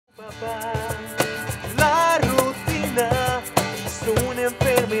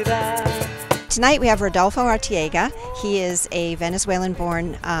Tonight we have Rodolfo Artiega. He is a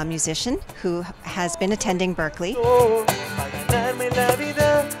Venezuelan-born musician who has been attending Berkeley.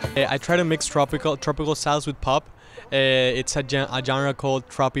 I try to mix tropical styles with pop. It's a genre called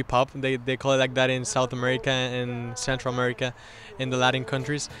tropi pop. They call it like that in South America and Central America, in the Latin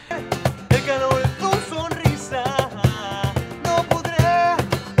countries.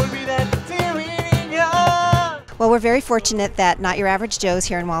 Well, we're very fortunate that Not Your Average Joe's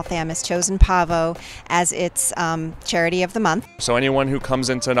here in Waltham has chosen Pavoh as its charity of the month. So anyone who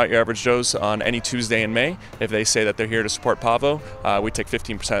comes into Not Your Average Joe's on any Tuesday in May, if they say that they're here to support Pavoh, we take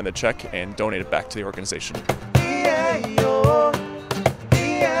 15% of the check and donate it back to the organization.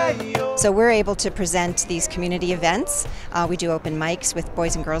 So we're able to present these community events. We do open mics with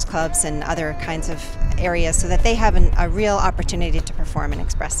boys and girls clubs and other kinds of areas so that they have a real opportunity to perform and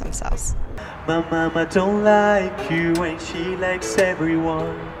express themselves. My mama don't like you and she likes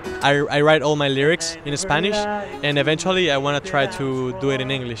everyone. I write all my lyrics in Spanish, and eventually I want to try to do it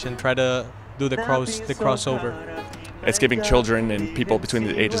in English and try to do the crossover. It's giving children and people between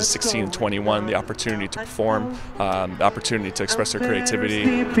the ages of 16 and 21 the opportunity to perform, the opportunity to express their creativity.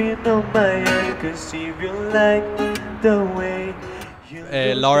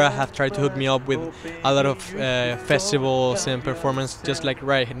 Laura have tried to hook me up with a lot of festivals and performances, just like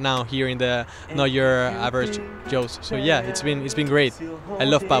right now here in the Not Your Average Joe's. So yeah, it's been great. I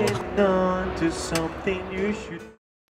love Pavoh.